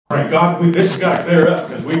God, this has got to clear up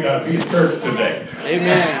because we got to be in church today.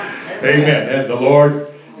 Amen. Amen. And the Lord,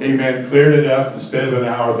 amen, cleared it up. Instead of an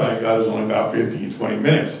hour, thank God, it was only about 15, 20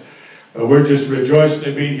 minutes. But we're just rejoicing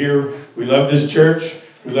to be here. We love this church.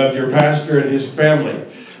 We love your pastor and his family.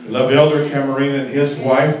 We love Elder Camarena and his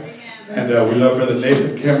wife. And we love Brother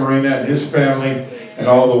Nathan Camarena and his family and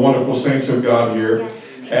all the wonderful saints of God here.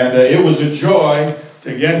 And it was a joy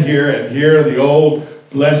to get here and hear the old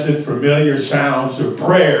blessed familiar sounds of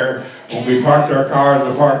prayer when we parked our car in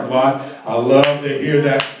the parking lot. I love to hear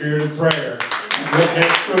that spirit of prayer. That's what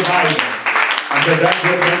makes revival. I said that's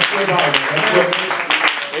what makes revival. That's what makes,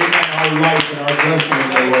 amen, our life and our blessing in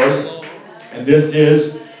the Lord. And this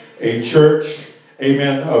is a church,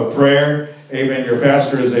 amen, of prayer. Amen. Your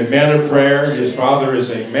pastor is a man of prayer. His father is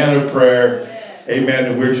a man of prayer. Amen.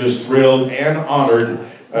 And we're just thrilled and honored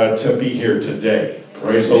to be here today.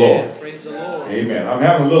 Praise the Lord. Praise the Lord. Amen. I'm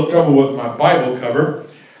having a little trouble with my Bible cover.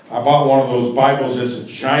 I bought one of those Bibles. It's a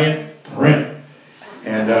giant print.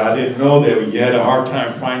 And I didn't know that you had a hard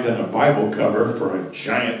time finding a Bible cover for a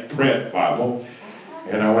giant print Bible.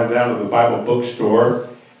 And I went down to the Bible bookstore.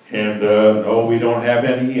 And no, we don't have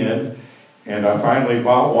any in. And I finally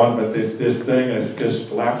bought one. But this thing is just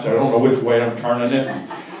flaps. I don't know which way I'm turning it.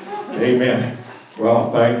 Amen.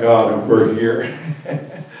 Well, thank God we're here.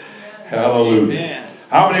 Hallelujah. Amen.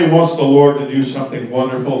 How many wants the Lord to do something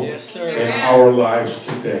wonderful in our lives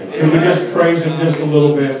today? Can we just praise Him just a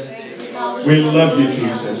little bit? We love you,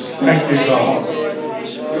 Jesus. Thank you, God.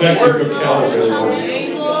 Thank you for Calvary, Lord.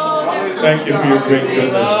 Thank you for your great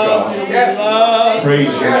goodness, God.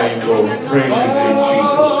 Praise your name, Lord. Praise your name,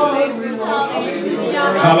 Jesus.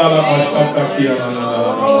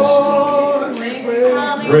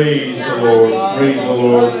 Praise the Lord. Praise the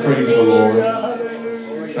Lord. Praise the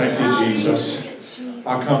Lord. Thank you, Jesus.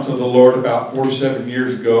 I come to the Lord about 47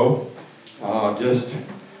 years ago, just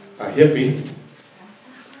a hippie,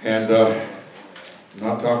 and I'm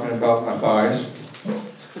not talking about my thighs,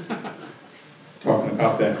 talking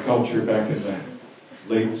about that culture back in the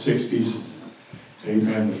late 60s,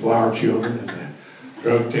 amen, the flower children and the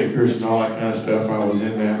drug takers and all that kind of stuff. I was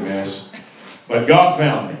in that mess. But God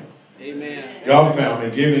found me. Amen. God found me,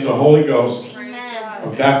 gave me the Holy Ghost. I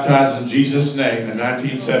was baptized in Jesus' name in the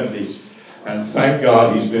 1970s. And thank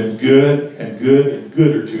God He's been good and good and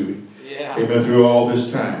gooder to me. Yeah. Amen. Through all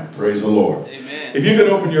this time. Praise the Lord. Amen. If you could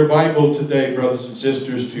open your Bible today, brothers and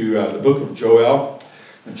sisters, to the book of Joel.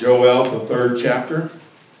 Joel, the 3rd chapter.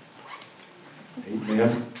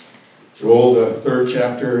 Amen. Joel, the 3rd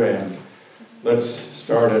chapter, and let's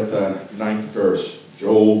start at the 9th verse.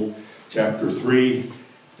 Joel chapter 3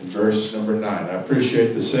 and verse number 9. I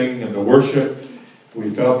appreciate the singing and the worship we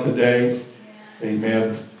felt today.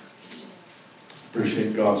 Amen.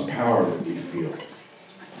 Appreciate God's power that we feel.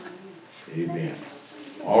 Amen.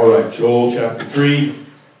 All right, Joel chapter 3,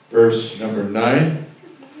 verse number 9.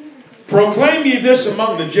 Proclaim ye this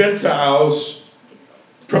among the Gentiles.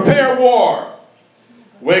 Prepare war.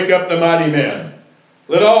 Wake up the mighty men.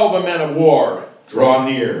 Let all the men of war draw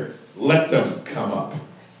near. Let them come up.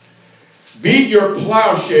 Beat your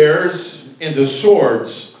plowshares into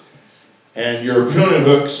swords and your pruning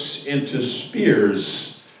hooks into spears.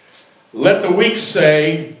 Let the weak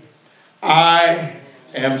say, I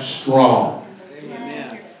am strong.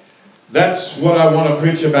 Amen. That's what I want to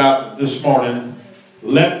preach about this morning.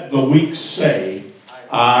 Let the weak say,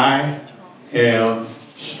 I am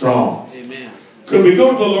strong. Amen. Could we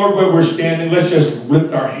go to the Lord where we're standing? Let's just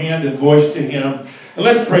lift our hand and voice to Him. And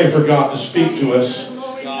let's pray for God to speak to us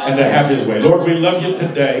and to have His way. Lord, we love you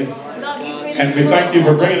today. And we thank you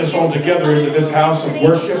for bringing us all together into this house of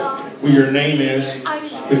worship where your name is.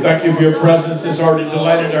 We thank you for your presence that's already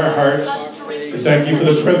delighted our hearts. We thank you for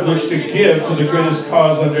the privilege to give to the greatest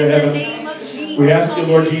cause under heaven. We ask you,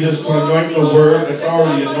 Lord Jesus, to anoint the word that's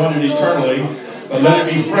already anointed eternally, but let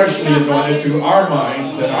it be freshly anointed through our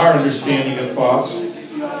minds and our understanding and thoughts.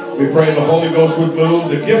 We pray the Holy Ghost would move,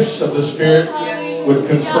 the gifts of the Spirit would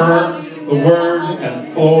confirm the word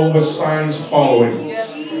and flow with signs following.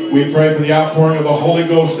 We pray for the outpouring of the Holy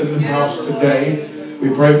Ghost in this house today. We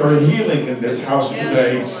pray for healing in this house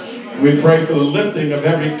today. We pray for the lifting of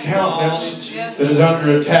every countenance that is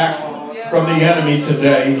under attack from the enemy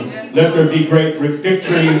today. Let there be great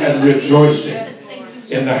victory and rejoicing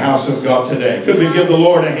in the house of God today. Could we give the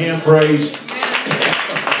Lord a hand praise?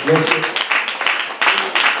 Worship.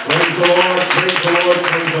 Praise the Lord, praise the Lord,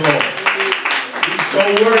 praise the Lord. He's so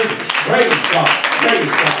worthy. Praise God, praise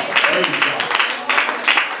God, praise God.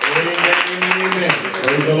 Amen, amen, amen.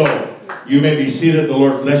 Praise the Lord. You may be seated. The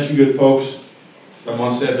Lord bless you, good folks.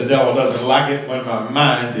 Someone said the devil doesn't like it when my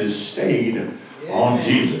mind is stayed on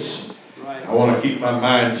Jesus. I want to keep my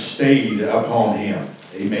mind stayed upon him.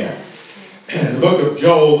 Amen. In the book of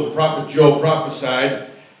Joel, the prophet Joel prophesied,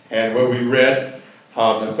 and where we read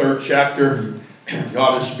the 3rd chapter,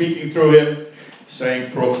 God is speaking through him,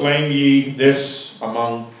 saying, proclaim ye this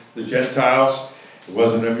among the Gentiles. It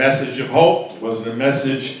wasn't a message of hope. It wasn't a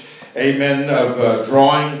message, amen, of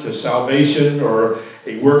drawing to salvation or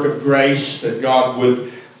a work of grace that God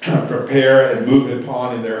would prepare and move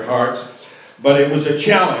upon in their hearts. But it was a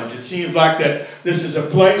challenge. It seems like that this is a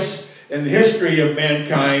place in the history of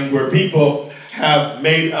mankind where people have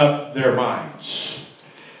made up their minds.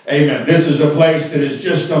 Amen. This is a place that is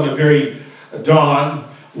just on the very dawn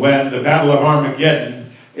when the Battle of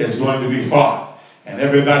Armageddon is going to be fought. And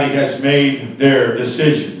everybody has made their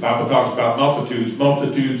decision. The Bible talks about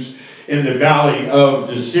multitudes in the valley of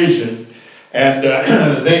decision. And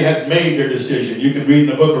they had made their decision. You can read in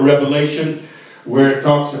the book of Revelation where it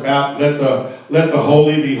talks about let the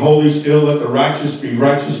holy be holy still, let the righteous be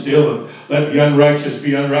righteous still, and let the unrighteous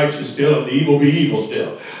be unrighteous still, and the evil be evil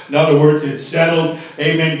still. In other words, it's settled.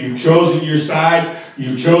 Amen. You've chosen your side.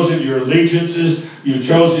 You've chosen your allegiances. You've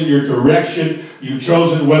chosen your direction. You've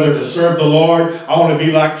chosen whether to serve the Lord. I want to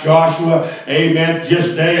be like Joshua. Amen.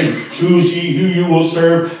 This day choose ye who you will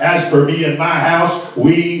serve. As for me and my house,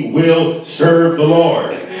 we will serve the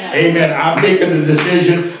Lord. Amen. I'm making the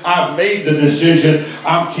decision. I've made the decision.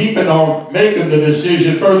 I'm keeping on making the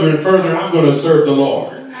decision further and further. I'm going to serve the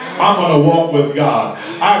Lord. I'm going to walk with God.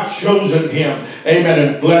 I've chosen him. Amen.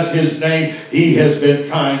 And bless his name. He has been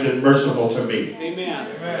kind and merciful to me. Amen.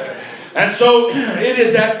 And so it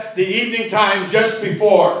is at the evening time just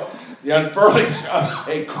before the unfurling of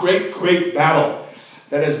a great battle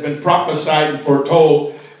that has been prophesied and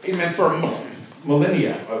foretold, amen, for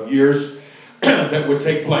millennia of years that would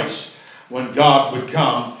take place when God would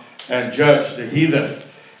come and judge the heathen.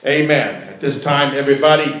 Amen. At this time,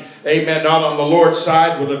 everybody, amen, not on the Lord's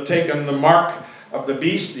side will have taken the mark of the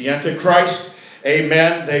beast, the Antichrist.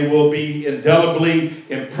 Amen. They will be indelibly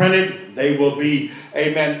imprinted. They will be,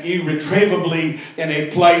 amen, irretrievably in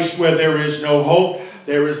a place where there is no hope,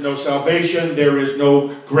 there is no salvation, there is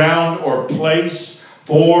no ground or place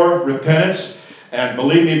for repentance. And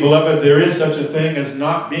believe me, beloved, there is such a thing as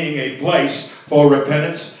not being a place for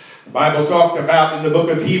repentance. The Bible talked about in the book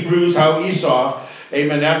of Hebrews how Esau,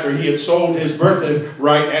 amen, after he had sold his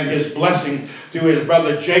birthright and his blessing to his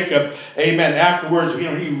brother Jacob, amen, afterwards, he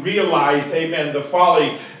realized, amen, the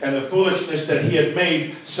folly and the foolishness that he had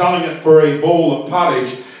made selling it for a bowl of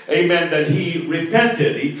pottage, amen, that he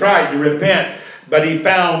repented. He tried to repent, but he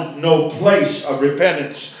found no place of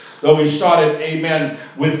repentance, though he sought it, amen,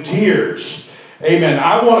 with tears. Amen.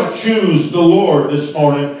 I want to choose the Lord this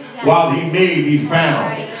morning while he may be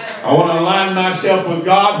found. I want to align myself with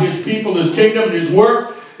God, his people, his kingdom, and his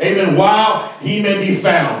work. Amen. While he may be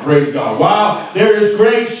found. Praise God. While there is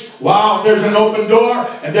grace, while there's an open door,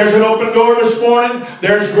 and there's an open door this morning,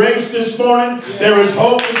 there's grace this morning, there is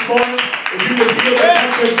hope this morning. If you can feel the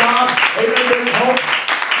touch of God, amen, there's hope.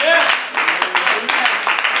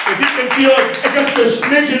 If you can feel just a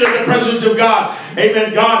smidgen of the presence of God,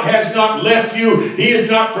 amen, God has not left you. He has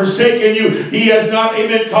not forsaken you. He has not,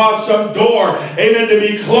 amen, caused some door, amen, to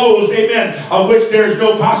be closed, amen, of which there is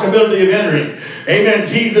no possibility of entering. Amen.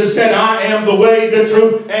 Jesus said, I am the way, the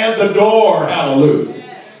truth, and the door. Hallelujah.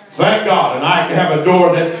 Thank God. And I can have a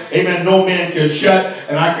door that, amen, no man can shut,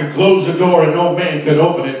 and I can close the door and no man can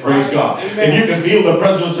open it. Praise God. Amen. If you can feel the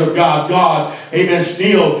presence of God, God, amen,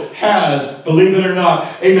 still has, believe it or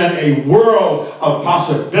not, amen, a world of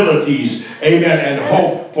possibilities, amen, and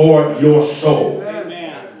hope for your soul.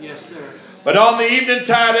 Amen. Yes, sir. But on the evening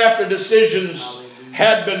tide after decisions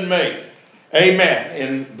had been made, amen,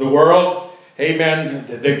 in the world, amen,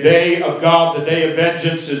 the day of God, the day of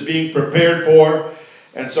vengeance is being prepared for.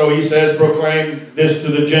 And so he says, proclaim this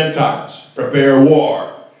to the Gentiles. Prepare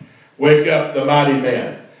war. Wake up the mighty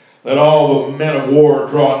men. Let all the men of war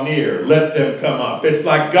draw near. Let them come up. It's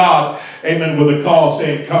like God, amen, with a call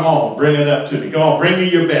saying, come on, bring it up to me. Come on, bring me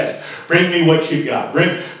your best. Bring me what you got. Bring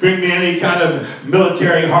me any kind of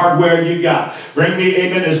military hardware you got. Bring me,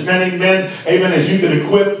 amen, as many men, amen, as you can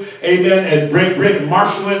equip, amen, and bring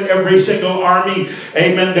marshal in every single army,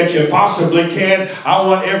 amen, that you possibly can. I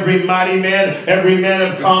want every mighty man, every man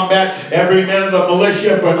of combat, every man of the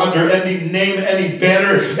militia, but under any name, any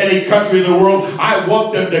banner, any country of the world, I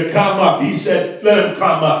want them to come up. He said, let them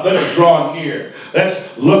come up. Let them draw near.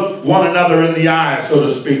 Let's look one another in the eye, so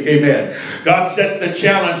to speak. Amen. God sets the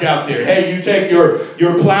challenge out there. Hey, you take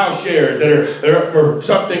your plowshares that are for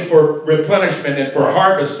something for replenishment and for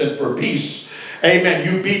harvest and for peace. Amen.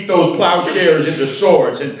 You beat those plowshares into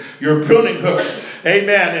swords, and your pruning hooks,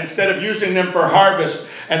 amen, instead of using them for harvest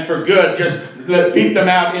and for good, just beat them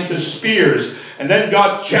out into spears. And then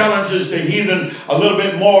God challenges the heathen a little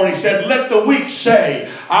bit more. And he said, let the weak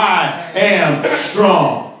say, I am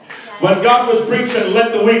strong. When God was preaching,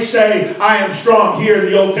 let the weak say, I am strong, here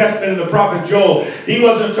in the Old Testament in the prophet Joel, he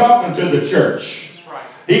wasn't talking to the church.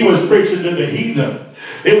 He was preaching to the heathen.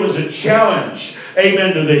 It was a challenge,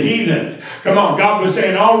 amen, to the heathen. Come on, God was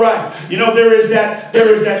saying, all right, you know, there is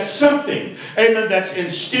that something, amen, that's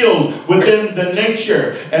instilled within the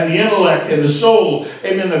nature and the intellect and the soul,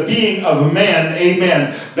 amen, the being of a man,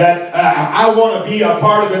 amen, that I want to be a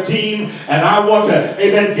part of a team, and I want to,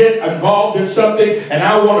 amen, get involved in something, and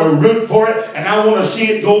I want to root for it, and I want to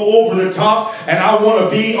see it go over the top, and I want to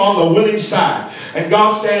be on the winning side. And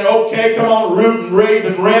God's saying, okay, come on, root and rave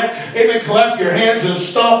and rant, amen, clap your hands and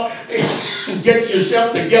stomp, get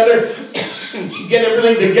yourself together, get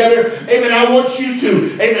everything together. Amen. I want you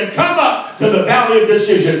to, amen, come up to the valley of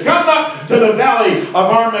decision. Come up to the valley of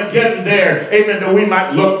Armageddon there. Amen. That we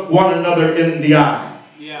might look one another in the eye.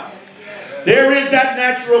 Yeah. There is that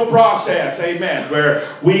natural process, amen,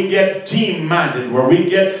 where we get team-minded, where we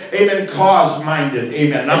get, amen, cause-minded,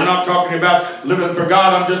 amen. And I'm not talking about living for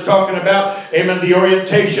God. I'm just talking about, amen, the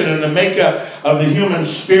orientation and the makeup of the human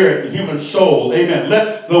spirit, the human soul, amen.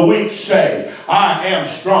 Let the weak say, I am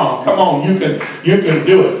strong. Come on, you can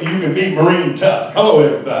do it. You can be Marine tough. Hello,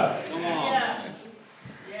 everybody. Come on.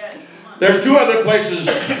 There's two other places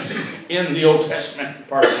in the Old Testament,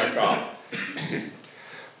 pardon my cough,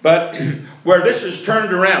 but where this is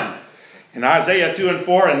turned around. In Isaiah 2 and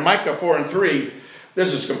 4 and Micah 4 and 3,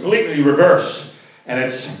 this is completely reverse. And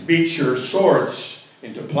it's beat your swords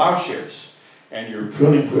into plowshares and your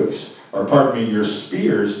pruning hooks, or pardon me, your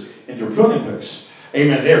spears into pruning hooks.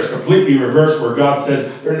 Amen. There's completely reverse, where God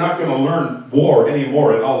says they're not going to learn war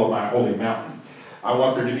anymore in all of my holy mountain. I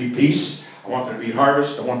want there to be peace. I want there to be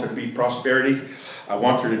harvest. I want there to be prosperity. I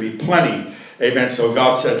want there to be plenty. Amen. So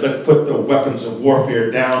God says, let's put the weapons of warfare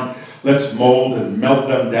down. Let's mold and melt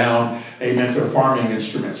them down. Amen. To farming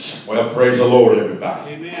instruments. Well, praise the Lord,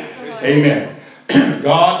 everybody. Amen. Amen.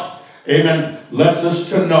 God, amen, lets us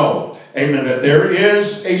to know, amen, that there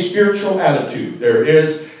is a spiritual attitude. There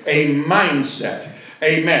is a mindset,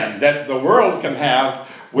 amen, that the world can have,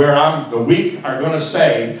 where the weak are going to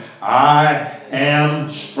say, I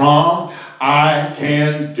am strong. I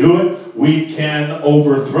can do it. We can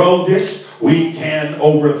overthrow this. We can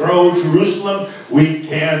overthrow Jerusalem. We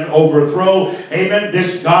can overthrow, amen,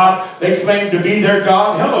 this God they claim to be their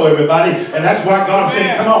God. Hello, everybody. And that's why God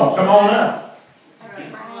said, come on up.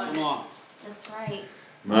 That's right. Come on. That's right.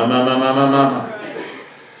 My.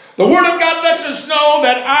 The Word of God lets us know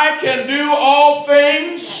that I can do all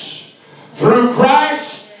things through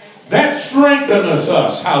Christ that strengtheneth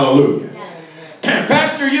us. Hallelujah.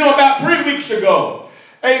 Pastor, you know, about 3 weeks ago,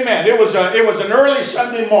 amen, it was an early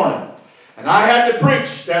Sunday morning. And I had to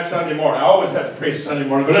preach that Sunday morning. I always had to preach Sunday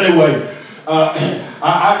morning. But anyway,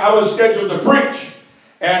 I was scheduled to preach.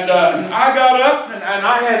 And I got up, and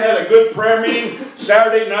I had a good prayer meeting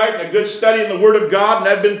Saturday night and a good study in the Word of God. And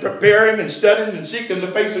I'd been preparing and studying and seeking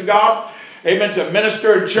the face of God, amen, to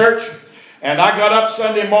minister in church. And I got up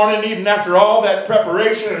Sunday morning, even after all that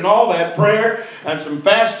preparation and all that prayer and some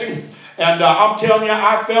fasting. And I'm telling you,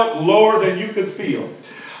 I felt lower than you could feel.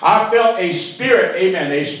 I felt a spirit,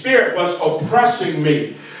 amen, a spirit was oppressing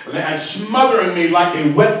me and smothering me like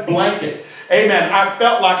a wet blanket. Amen. I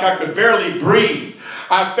felt like I could barely breathe.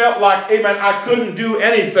 I felt like, amen, I couldn't do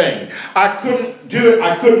anything. I couldn't do it.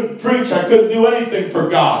 I couldn't preach. I couldn't do anything for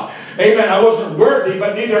God. Amen. I wasn't worthy,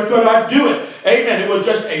 but neither could I do it. Amen. It was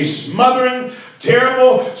just a smothering,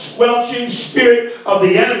 terrible, squelching spirit of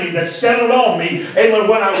the enemy that settled on me. Amen.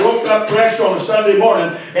 When I woke up fresh on a Sunday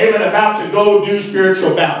morning, amen, about to go do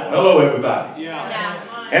spiritual battle. Hello, everybody.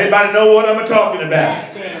 Yeah. Anybody know what I'm talking about?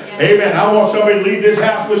 Yes, sir. Amen. I want somebody to leave this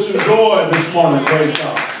house with some joy this morning. Praise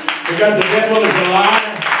God. Because the devil is a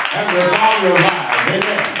liar and the father of lies.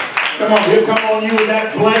 Amen. Come on, he'll come on you with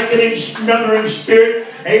that blanketing, smothering spirit.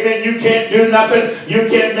 Amen. You can't do nothing. You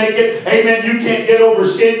can't make it. Amen. You can't get over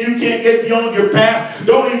sin. You can't get beyond your past.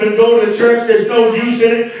 Don't even go to church. There's no use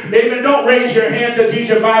in it. Amen. Don't raise your hand to teach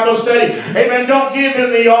a Bible study. Amen. Don't give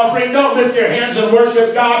in the offering. Don't lift your hands and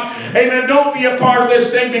worship God. Amen. Don't be a part of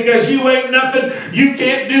this thing because you ain't nothing. You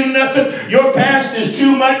can't do nothing. Your past is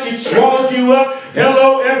too much. It swallowed you up.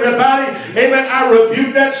 Hello, everybody. Amen. I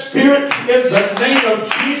rebuke that spirit in the name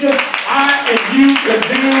of Jesus. I and you can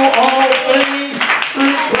do all things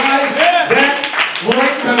through Christ that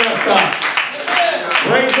strengtheneth us.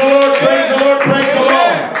 Praise the Lord, praise the Lord, praise the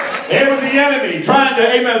Lord. It was the enemy trying to,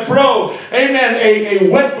 amen, throw, amen, a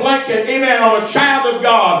wet blanket, amen, on a child of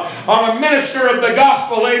God, on a minister of the gospel.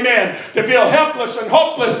 gospel, amen, to feel helpless and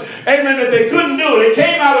hopeless, amen, that they couldn't do it. It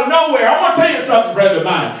came out of nowhere. I want to tell you something, friend of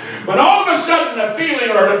mine. When all of a sudden a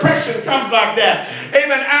feeling or a depression comes like that,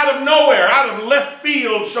 amen, out of nowhere, out of left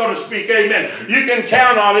field, so to speak, amen, you can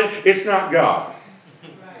count on it. It's not God.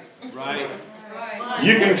 Right.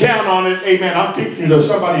 You can count on it. Amen. I'm speaking to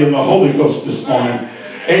somebody in the Holy Ghost this morning.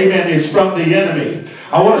 Amen. It's from the enemy.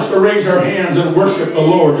 I want us to raise our hands and worship the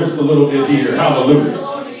Lord just a little bit here. Hallelujah.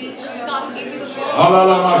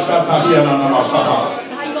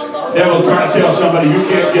 Devil's trying to tell somebody you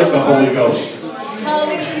can't get the Holy Ghost.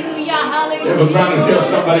 Devil's trying to tell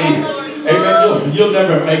somebody, amen, you'll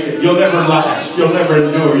never make it. You'll never last. You'll never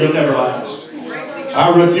endure. You'll never last. I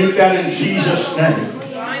rebuke that in Jesus' name.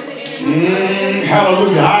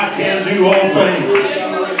 Hallelujah. I can do all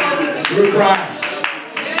things through Christ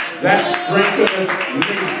that strengtheneth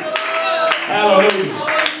me. Hallelujah.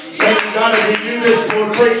 Saying, God, if he do this to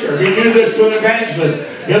a preacher, if he do this to an evangelist,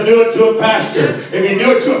 he'll do it to a pastor. If he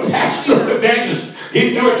do it to a pastor or evangelist,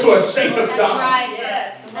 he'll do it to a saint of God.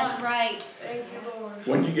 That's right. That's right. Thank you, Lord.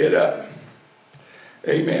 When you get up,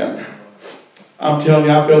 amen. I'm telling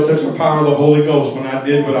you, I felt such a power of the Holy Ghost when I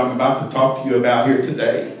did what I'm about to talk to you about here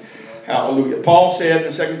today. Hallelujah. Paul said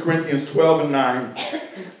in 2 Corinthians 12 and 9,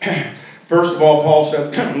 first of all, Paul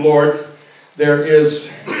said, Lord, there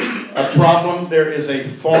is a problem, there is a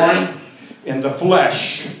thorn in the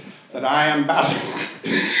flesh that I am battling.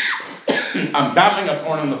 I'm battling a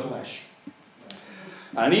thorn in the flesh.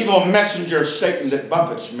 An evil messenger of Satan that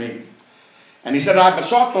buffets me. And he said, I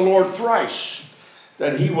besought the Lord thrice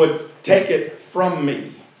that he would take it from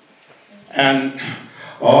me. And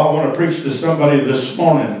I want to preach to somebody this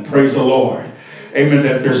morning, praise the Lord. Amen.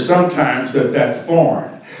 That there's sometimes that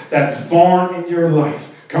thorn in your life.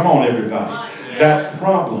 Come on, everybody. That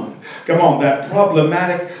problem. Come on, that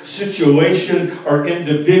problematic situation or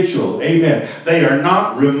individual. Amen. They are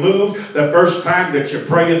not removed the first time that you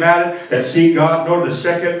pray about it and see God, nor the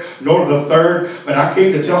second, nor the third. But I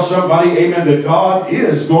came to tell somebody, amen, that God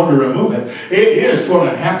is going to remove it. It is going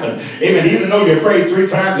to happen. Amen. Even though you prayed 3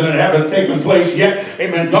 times and it hasn't taken place yet,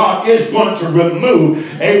 amen, God is going to remove,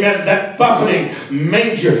 amen, that buffeting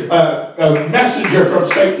messenger from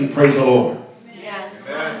Satan. Praise the Lord. Yes.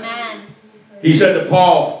 Amen. He said to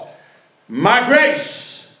Paul, my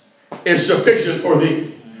grace is sufficient for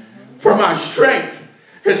thee, for my strength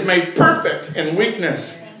is made perfect in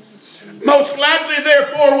weakness. Most gladly,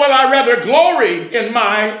 therefore, will I rather glory in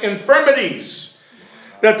my infirmities,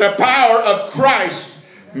 that the power of Christ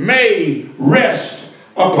may rest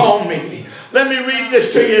upon me. Let me read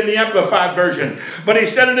this to you in the Amplified Version. But he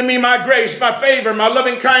said unto me, my grace, my favor, my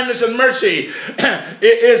loving kindness and mercy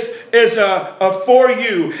is for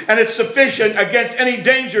you, and it's sufficient against any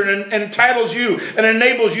danger, and entitles you and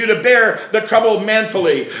enables you to bear the trouble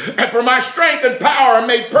manfully. And for my strength and power are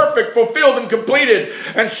made perfect, fulfilled, and completed,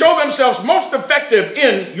 and show themselves most effective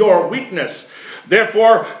in your weakness.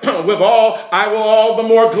 Therefore, withal, I will all the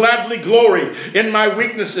more gladly glory in my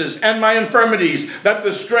weaknesses and my infirmities, that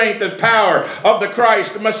the strength and power of the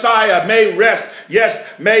Christ, the Messiah, may rest, yes,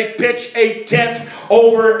 may pitch a tent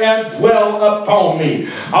over and dwell upon me.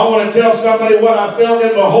 I want to tell somebody what I felt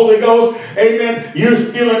in the Holy Ghost. Amen. You're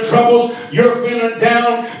feeling troubles. You're feeling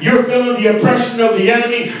down. You're feeling the oppression of the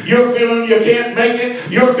enemy. You're feeling you can't make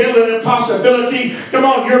it. You're feeling impossibility. Come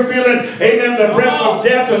on, you're feeling, amen, the breath of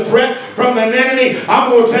death and threat from the enemy. I'm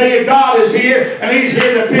going to tell you, God is here, and he's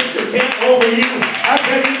here to pitch a tent over you. I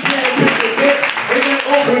tell you, he's here to pitch a tent, amen,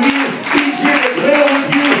 over you. He's here to dwell with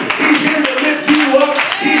you. He's here to lift you up.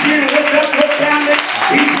 He's here to lift up your family.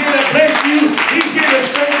 He's here to bless you. He's here to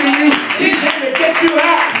strengthen you. He's here to get you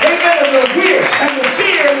out, amen, of the fear and the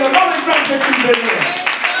fear and the lonely place that you've been in.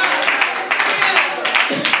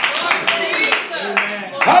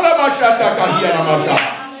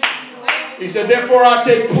 He said, therefore I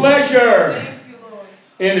take pleasure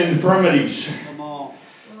in infirmities.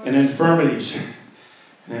 In infirmities.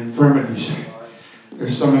 In infirmities.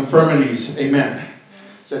 There's some infirmities, amen,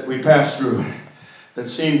 that we pass through that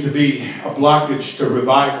seem to be a blockage to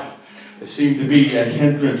revival. That seem to be a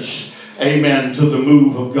hindrance, amen, to the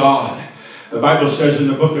move of God. The Bible says in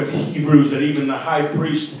the book of Hebrews that even the high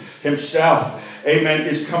priest himself, amen,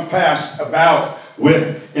 is compassed about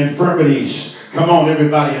with infirmities. Come on,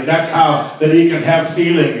 everybody. And that's how that he can have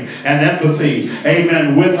feeling and empathy,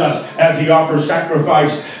 amen, with us as he offers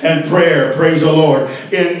sacrifice and prayer, praise the Lord,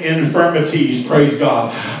 in infirmities, praise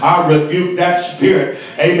God. I rebuke that spirit,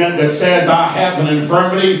 amen, that says I have an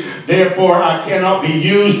infirmity, therefore I cannot be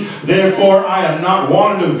used, therefore I am not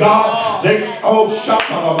wanted of God. The devil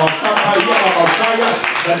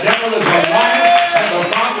is a liar, and the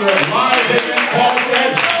Father doctor of lies. Amen. Paul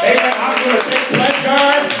said, amen, I'm going to take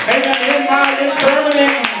pleasure, amen, in my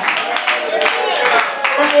infirmities.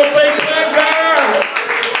 I'm going to take pleasure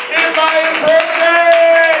in my infirmity.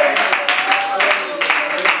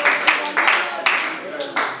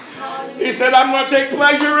 He said, I'm going to take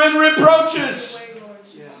pleasure in reproaches.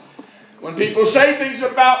 When people say things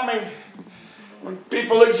about me, when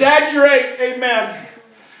people exaggerate, amen.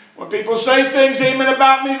 When people say things, amen,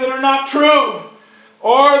 about me that are not true,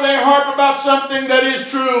 or they harp about something that is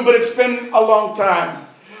true, but it's been a long time,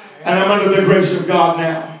 and I'm under the grace of God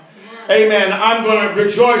now. Amen. I'm going to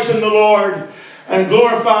rejoice in the Lord and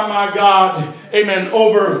glorify my God, amen,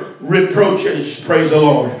 over reproaches. Praise the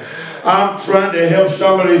Lord. I'm trying to help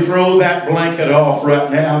somebody throw that blanket off right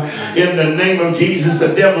now. In the name of Jesus, the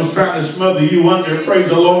devil's trying to smother you under. Praise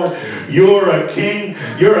the Lord. You're a king.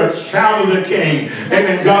 You're a child of the king.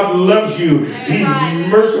 Amen. God loves you. He's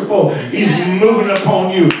merciful. He's moving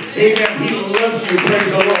upon you. Amen. He loves you. Praise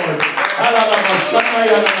the Lord. I'm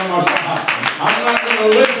not going to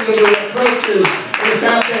listen to the reproaches that's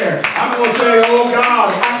out there. I'm going to say, oh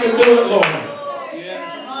God, I can do it, Lord.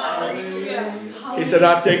 He said,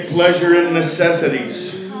 I take pleasure in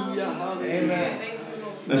necessities. Amen.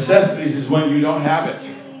 Necessities is when you don't have it.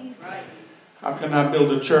 How can I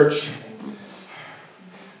build a church?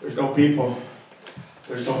 There's no people.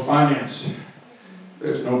 There's no finance.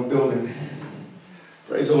 There's no building.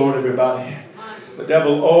 Praise the Lord, everybody. The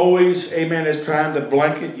devil always, amen, is trying to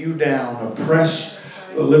blanket you down, oppress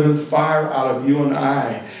the living fire out of you and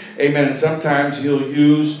I. Amen. And sometimes he'll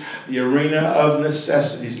use the arena of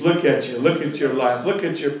necessities. Look at you. Look at your life. Look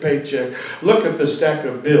at your paycheck. Look at the stack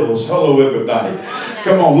of bills. Hello, everybody.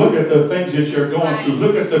 Come on. Look at the things that you're going through.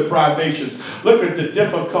 Look at the privations. Look at the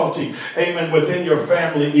difficulty. Amen. Within your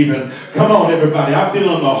family even. Come on, everybody. I'm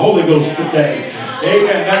feeling the Holy Ghost today.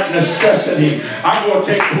 Amen. That necessity. I'm going to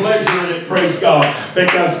take pleasure in it. Praise God.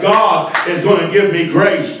 Because God is going to give me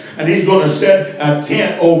grace. And He's going to set a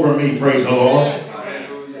tent over me. Praise the Lord.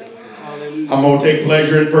 I'm going to take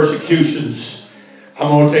pleasure in persecutions. I'm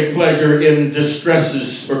going to take pleasure in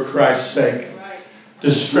distresses for Christ's sake.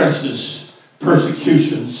 Distresses,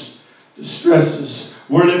 persecutions, distresses.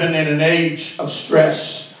 We're living in an age of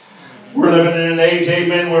stress. We're living in an age,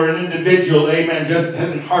 amen, where an individual, amen, just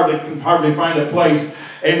can hardly find a place,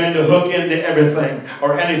 amen, to hook into everything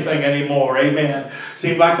or anything anymore, amen.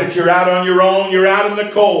 Seems like that you're out on your own, you're out in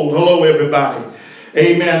the cold. Hello, everybody.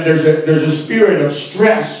 Amen. There's a spirit of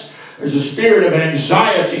stress. There's a spirit of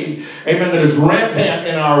anxiety, amen, that is rampant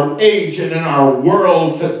in our age and in our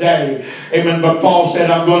world today. Amen. But Paul said,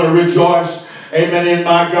 I'm going to rejoice, amen, in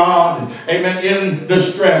my God. Amen. In the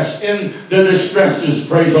stress, in the distresses,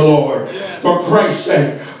 praise the Lord. Yes. For Christ's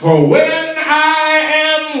sake. For when I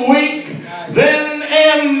am weak, then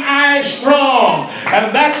am I strong. And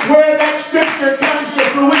that's where that scripture comes to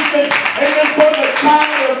fruition. Amen. For the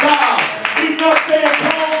child of God. He's not saying,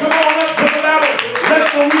 come on up to the battle. Let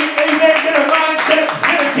the weak, amen, get a mindset,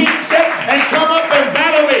 get a team set, and come up and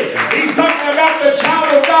battle me. He's talking about the child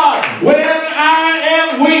of God. When I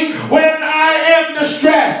am weak, when I am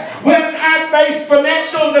distressed, when I face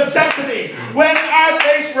financial necessities, when I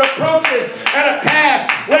face reproaches and a past,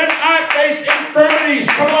 when I face infirmities,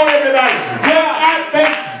 come on everybody, when I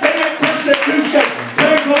face persecution,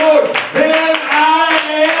 praise the Lord, then I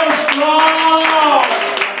am strong.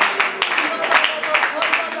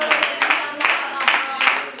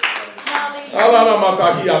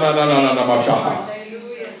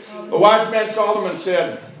 The wise man Solomon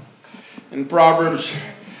said in Proverbs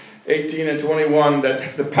 18 and 21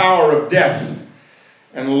 that the power of death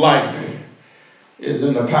and life is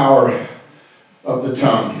in the power of the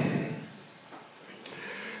tongue.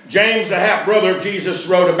 James, the half-brother of Jesus,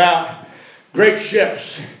 wrote about great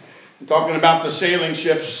ships, talking about the sailing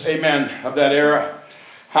ships, amen, of that era,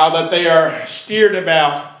 how that they are steered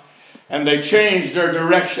about and they change their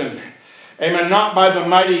direction. Amen. Not by the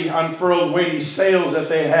mighty unfurled weighty sails that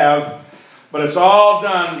they have, but it's all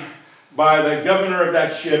done by the governor of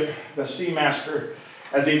that ship, the seamaster,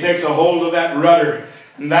 as he takes a hold of that rudder.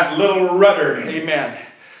 And that little rudder, amen,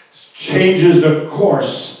 changes the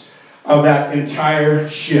course of that entire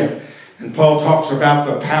ship. And Paul talks about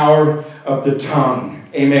the power of the tongue.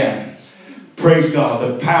 Amen. Praise God.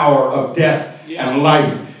 The power of death and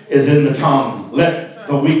life is in the tongue. Let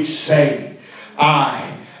the weak say,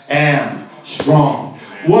 I am strong.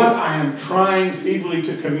 What I am trying feebly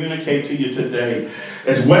to communicate to you today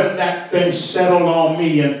is when that thing settled on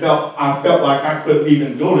me and I felt like I couldn't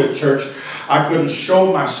even go to church. I couldn't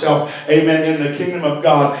show myself, amen, in the kingdom of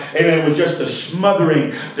God. Amen. It was just a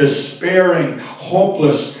smothering, despairing,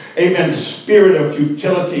 hopeless, amen, spirit of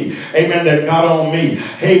futility, amen, that got on me.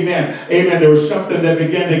 Amen. Amen. There was something that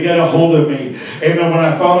began to get a hold of me. Amen. When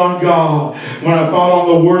I thought on God, when I thought on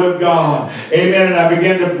the Word of God, amen, and I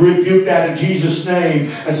began to rebuke that in Jesus' name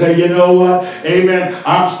and say, you know what? Amen.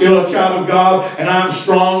 I'm still a child of God, and I'm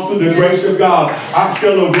strong through the grace of God. I'm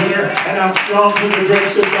still a winner, and I'm strong through the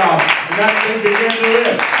grace of God. And that thing began to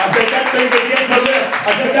live. I said, that thing began to live.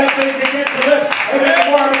 I said, that thing began to live. Amen. The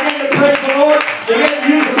more I began to praise the Lord, began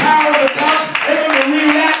to use the power of the tongue, amen, to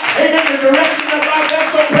react, amen, the direction of God.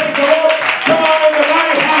 That's so praise the Lord. Come on,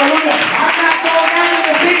 everybody. Hallelujah. I'm not going down in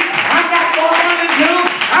defeat. I'm not going down in doom.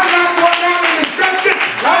 I'm not going down in destruction.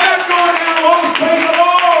 I'm not going down lost. Praise the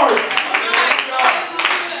Lord.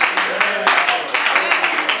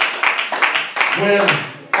 When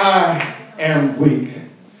I am weak,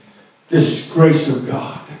 this grace of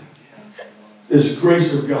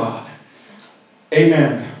God,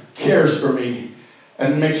 amen, cares for me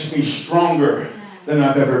and makes me stronger than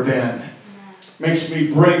I've ever been. Makes me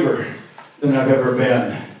braver than I've ever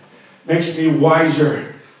been. Makes me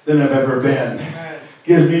wiser than I've ever been.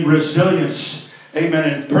 Gives me resilience, amen,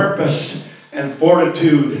 and purpose and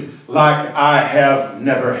fortitude like I have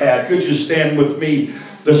never had. Could you stand with me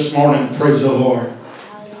this morning? Praise the Lord.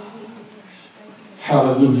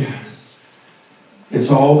 Hallelujah. It's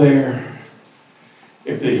all there.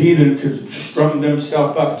 If the heathen could strum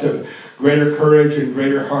themselves up to greater courage and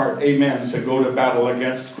greater heart, amen, to go to battle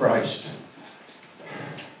against Christ,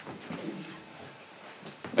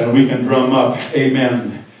 then we can drum up,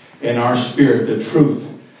 amen, in our spirit the truth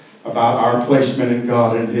about our placement in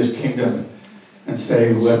God and His kingdom, and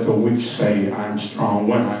say, let the weak say, I'm strong.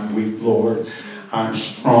 When I'm weak, Lord, I'm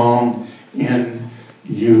strong in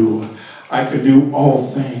you. I can do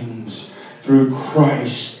all things through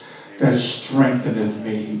Christ that strengtheneth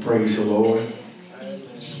me. Praise the Lord.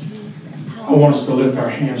 I want us to lift our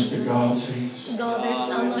hands to God, saints. God, there's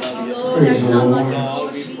none like you, Lord. Praise There's the none Lord. like you,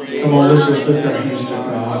 Lord Jesus. Come on, let's just lift our hands to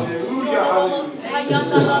God. Just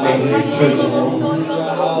praise the Lord.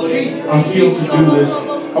 I feel to do this.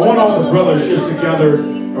 I want all the brothers just to gather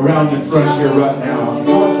around in front here right now.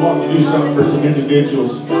 George wants to do something for some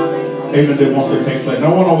individuals. Amen. That wants to take place. I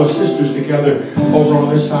want all the sisters together over on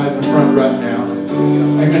this side in the front right now.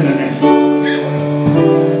 Amen.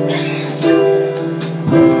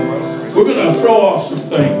 We're going to throw off some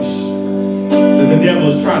things that the devil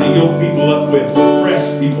is trying to yoke people up with,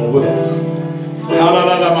 oppress people with.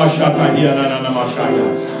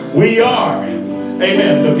 We are,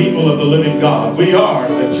 amen, the people of the living God. We are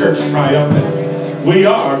the church triumphant. We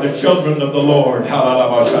are the children of the Lord.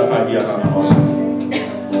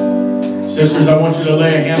 Sisters, I want you to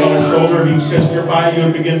lay a hand on a shoulder of each sister by you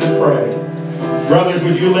and begin to pray. Brothers,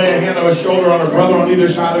 would you lay a hand on a shoulder on a brother on either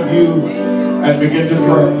side of you and begin to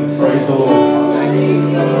pray. Praise the Lord.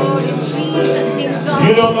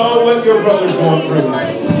 You don't know what your brother's going through.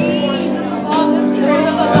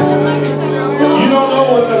 You don't know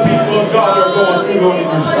what the people of God are going through on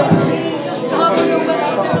either side.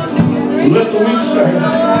 Let the weak say,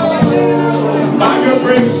 by your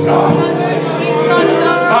grace, God,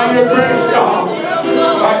 by your grace, God,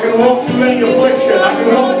 I can walk through any affliction. I can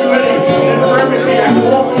walk through any infirmity.